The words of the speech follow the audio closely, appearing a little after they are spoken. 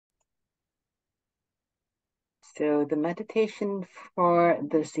So the meditation for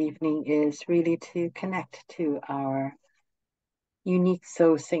this evening is really to connect to our unique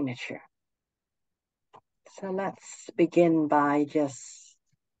soul signature. So let's begin by just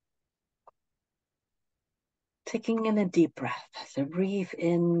taking in a deep breath. So breathe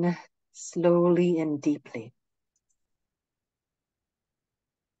in slowly and deeply.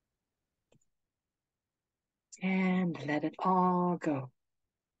 And let it all go.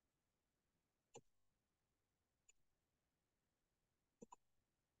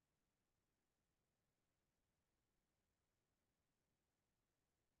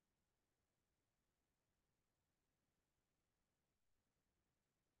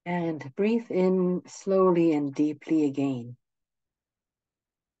 And breathe in slowly and deeply again.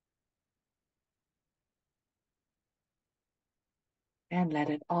 And let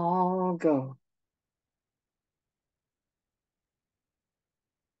it all go.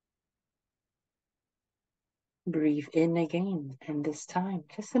 Breathe in again, and this time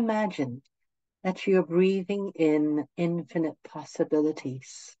just imagine that you're breathing in infinite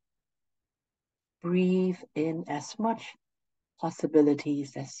possibilities. Breathe in as much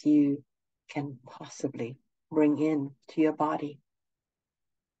possibilities as you can possibly bring in to your body.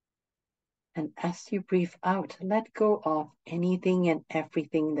 And as you breathe out, let go of anything and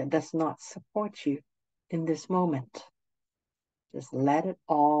everything that does not support you in this moment. Just let it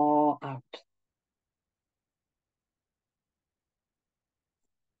all out.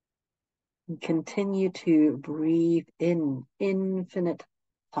 And continue to breathe in infinite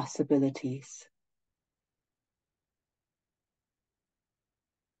possibilities.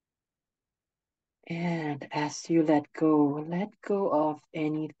 And as you let go of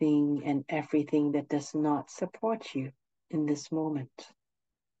anything and everything that does not support you in this moment.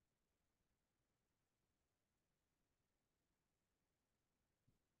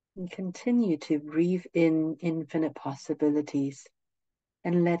 And continue to breathe in infinite possibilities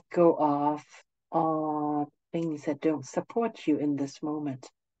and let go of all things that don't support you in this moment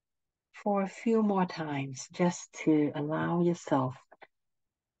for a few more times, just to allow yourself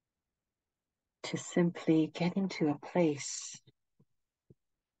to simply get into a place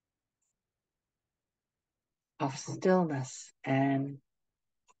of stillness and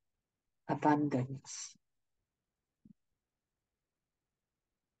abundance.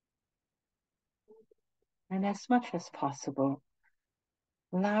 And as much as possible,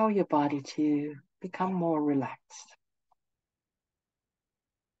 allow your body to become more relaxed.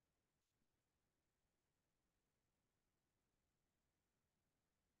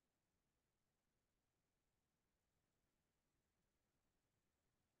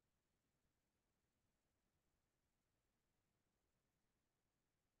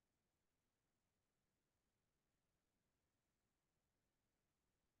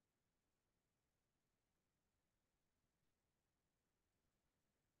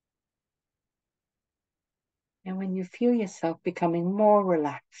 And when you feel yourself becoming more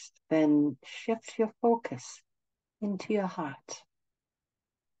relaxed, then shift your focus into your heart.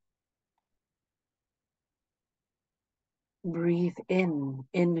 Breathe in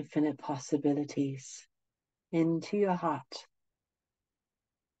infinite possibilities into your heart.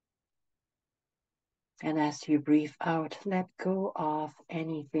 And as you breathe out, let go of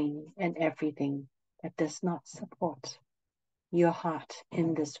anything and everything that does not support your heart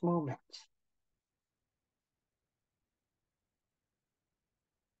in this moment.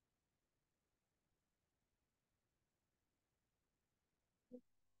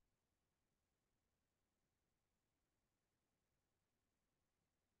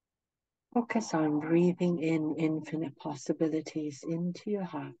 Focus on breathing in infinite possibilities into your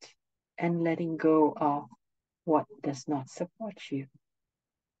heart and letting go of what does not support you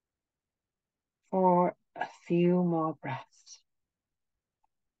for a few more breaths.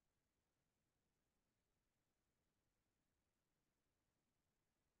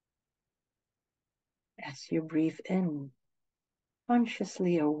 As you breathe in,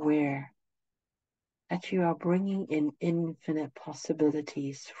 consciously aware that you are bringing in infinite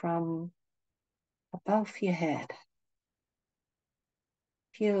possibilities from above your head.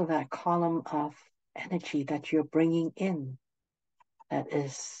 Feel that column of energy that you're bringing in that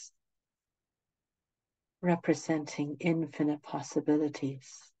is representing infinite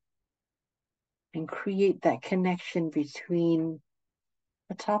possibilities. And create that connection between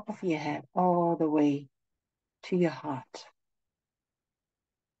the top of your head all the way to your heart.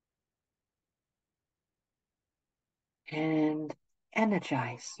 And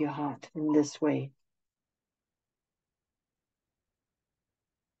energize your heart in this way.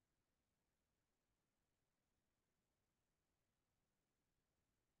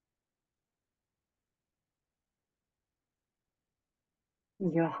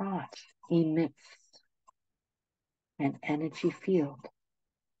 Your heart emits an energy field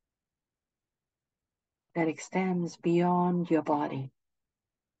that extends beyond your body.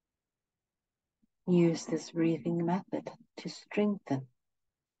 Use this breathing method to strengthen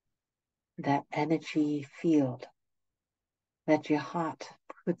that energy field that your heart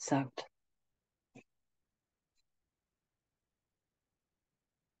puts out.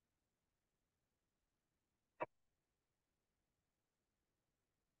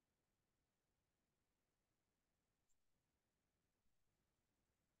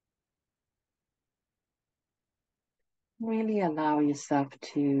 Really allow yourself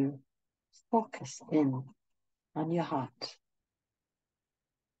to focus in on your heart.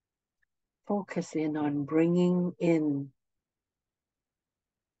 Focus in on bringing in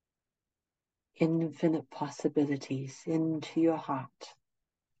infinite possibilities into your heart.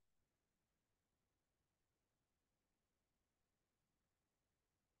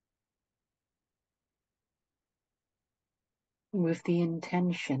 With the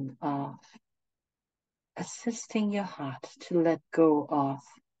intention of assisting your heart to let go of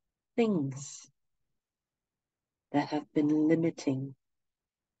things that have been limiting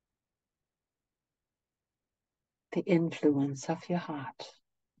the influence of your heart.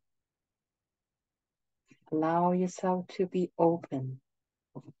 Allow yourself to be open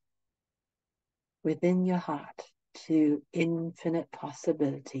within your heart to infinite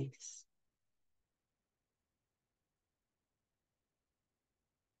possibilities.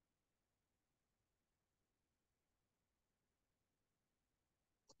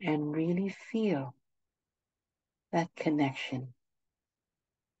 And really feel that connection.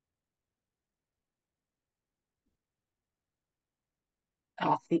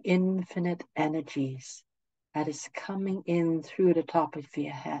 Of the infinite energies that is coming in through the top of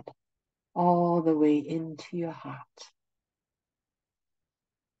your head, all the way into your heart.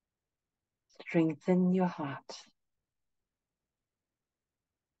 Strengthen your heart.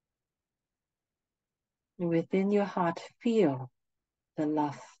 Within your heart, feel the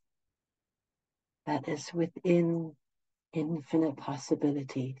love that is within infinite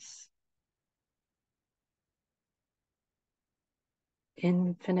possibilities.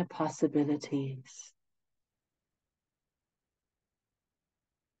 Infinite possibilities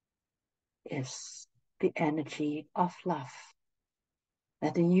is the energy of love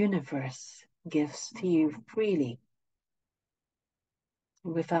that the universe gives to you freely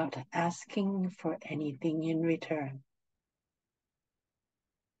without asking for anything in return.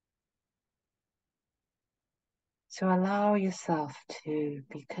 So allow yourself to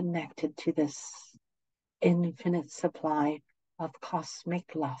be connected to this infinite supply of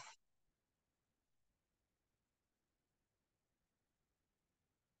cosmic love.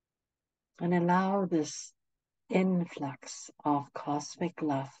 And allow this influx of cosmic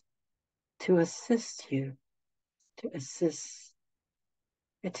love to assist you, to assist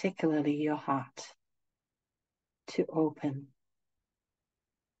particularly your heart to open,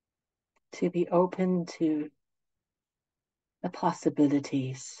 to be open to the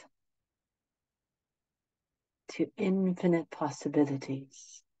possibilities, to infinite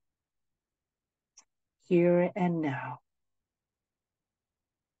possibilities, here and now.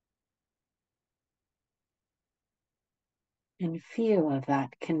 And feel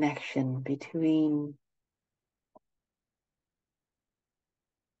that connection between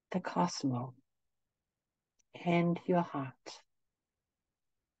the cosmos and your heart.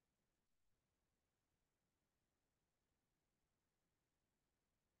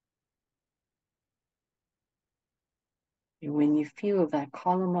 And when you feel that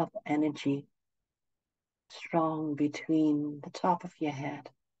column of energy strong between the top of your head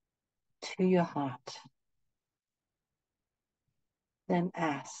to your heart, then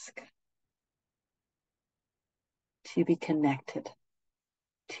ask to be connected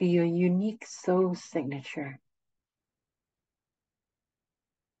to your unique soul signature.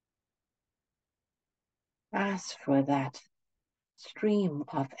 Ask for that stream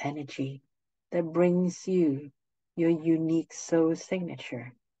of energy that brings you your unique soul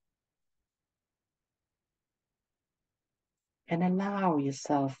signature. And allow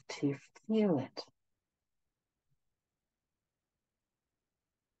yourself to feel it.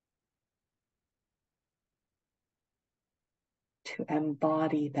 To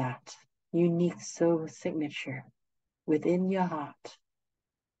embody that unique soul signature within your heart.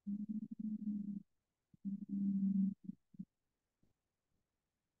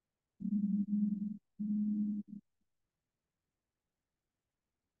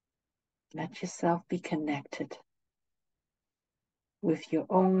 Let yourself be connected with your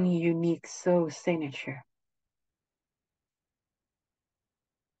own unique soul signature.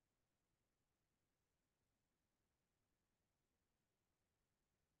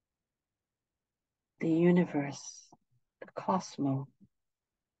 The universe, the cosmos,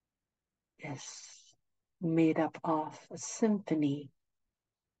 is made up of a symphony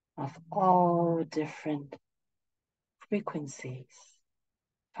of all different frequencies,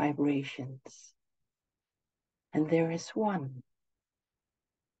 vibrations. And there is one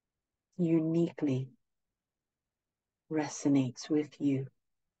uniquely resonates with you.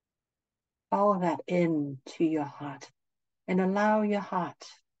 Follow that into your heart and allow your heart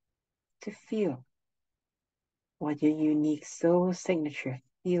to feel what your unique soul signature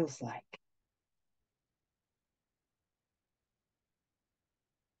feels like.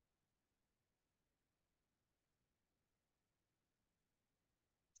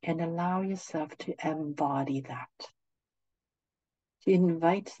 And allow yourself to embody that. To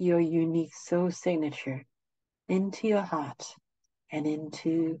invite your unique soul signature into your heart and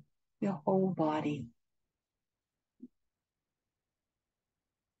into your whole body.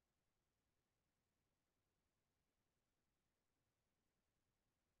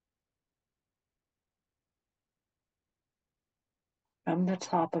 From the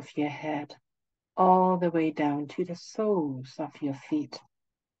top of your head all the way down to the soles of your feet.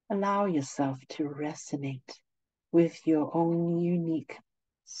 Allow yourself to resonate with your own unique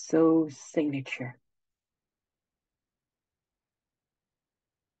soul signature.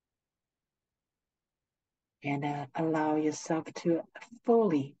 And allow yourself to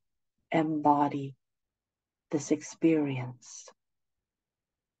fully embody this experience.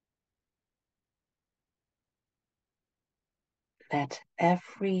 Let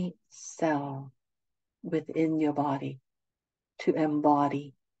every cell within your body to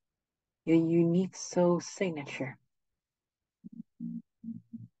embody your unique soul signature.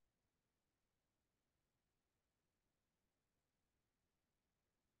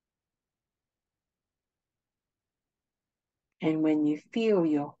 And when you feel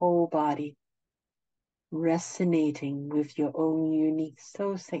your whole body resonating with your own unique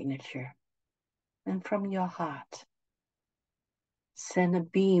soul signature, and from your heart, send a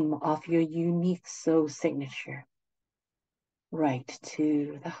beam of your unique soul signature right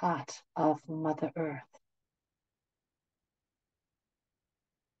to the heart of Mother Earth.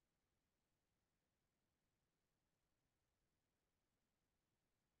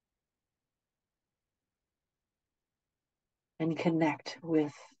 And connect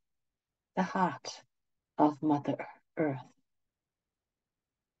with the heart of Mother Earth.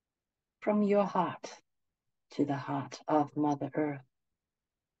 From your heart to the heart of Mother Earth.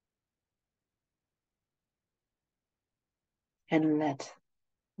 And let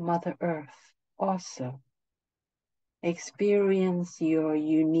Mother Earth also experience your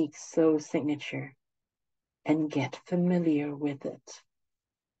unique soul signature and get familiar with it.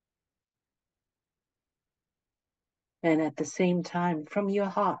 And at the same time, from your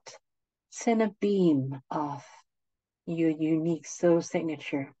heart, send a beam of your unique soul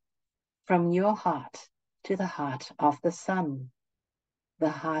signature from your heart to the heart of the sun, the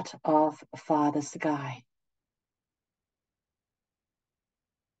heart of Father Sky.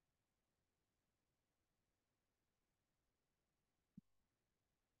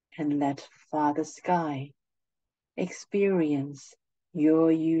 And let Father Sky experience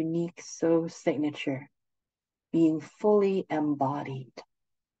your unique soul signature being fully embodied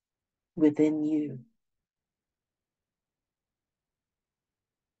within you.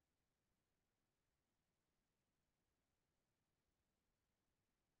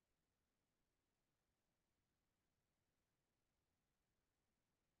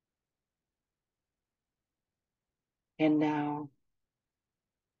 And now,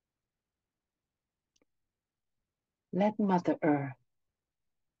 let Mother Earth,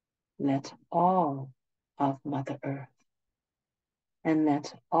 let all of Mother Earth, and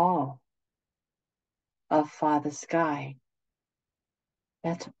let all of Father Sky,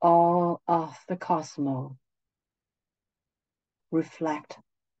 let all of the cosmos reflect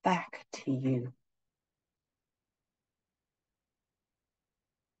back to you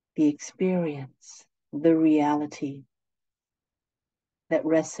the experience, the reality that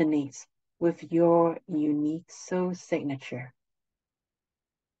resonates with your unique soul signature.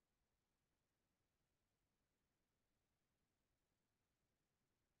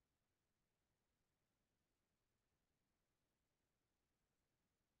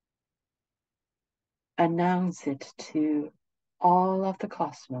 Announce it to all of the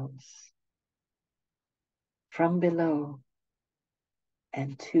cosmos, from below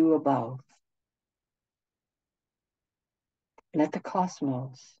and to above. Let the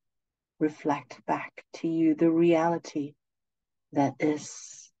cosmos reflect back to you the reality that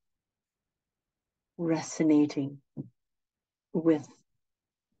is resonating with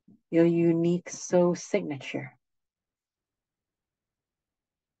your unique soul signature.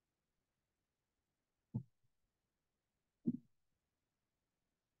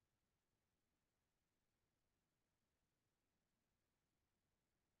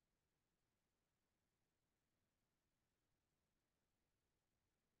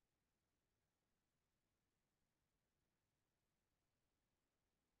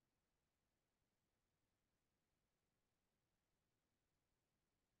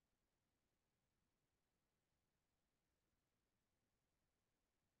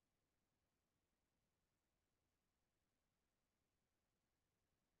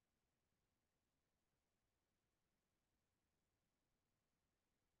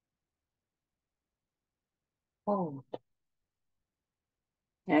 Hold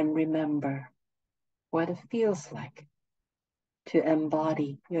and remember what it feels like to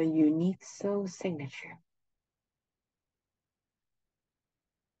embody your unique soul signature.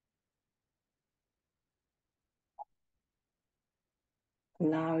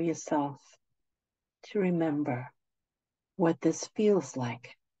 Allow yourself to remember what this feels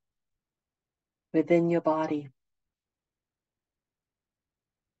like within your body.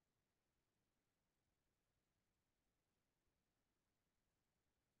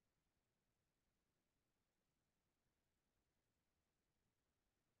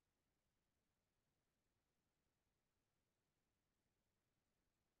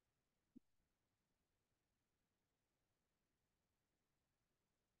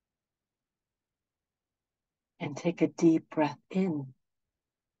 And take a deep breath in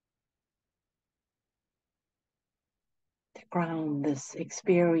to ground this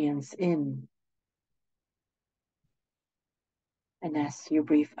experience in. And as you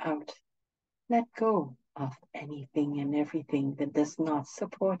breathe out, let go of anything and everything that does not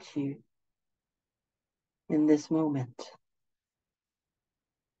support you in this moment.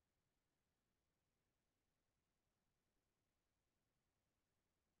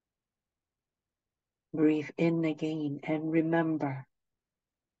 Breathe in again and remember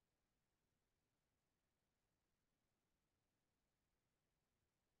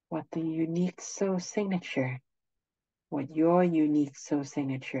what the unique soul signature, what your unique soul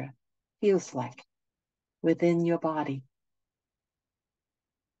signature feels like within your body.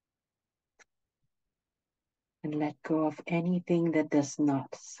 And let go of anything that does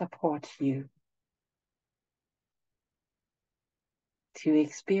not support you to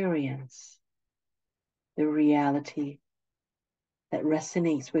experience the reality that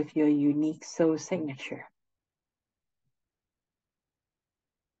resonates with your unique soul signature.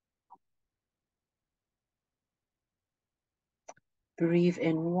 Breathe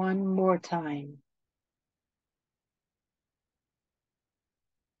in one more time.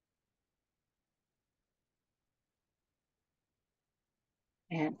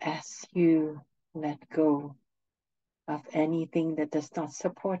 And as you let go of anything that does not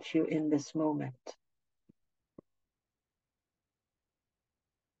support you in this moment,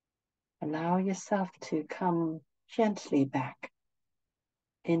 allow yourself to come gently back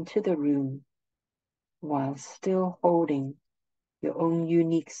into the room while still holding your own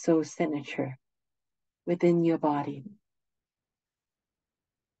unique soul signature within your body.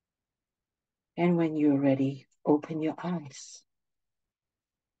 And when you're ready, open your eyes.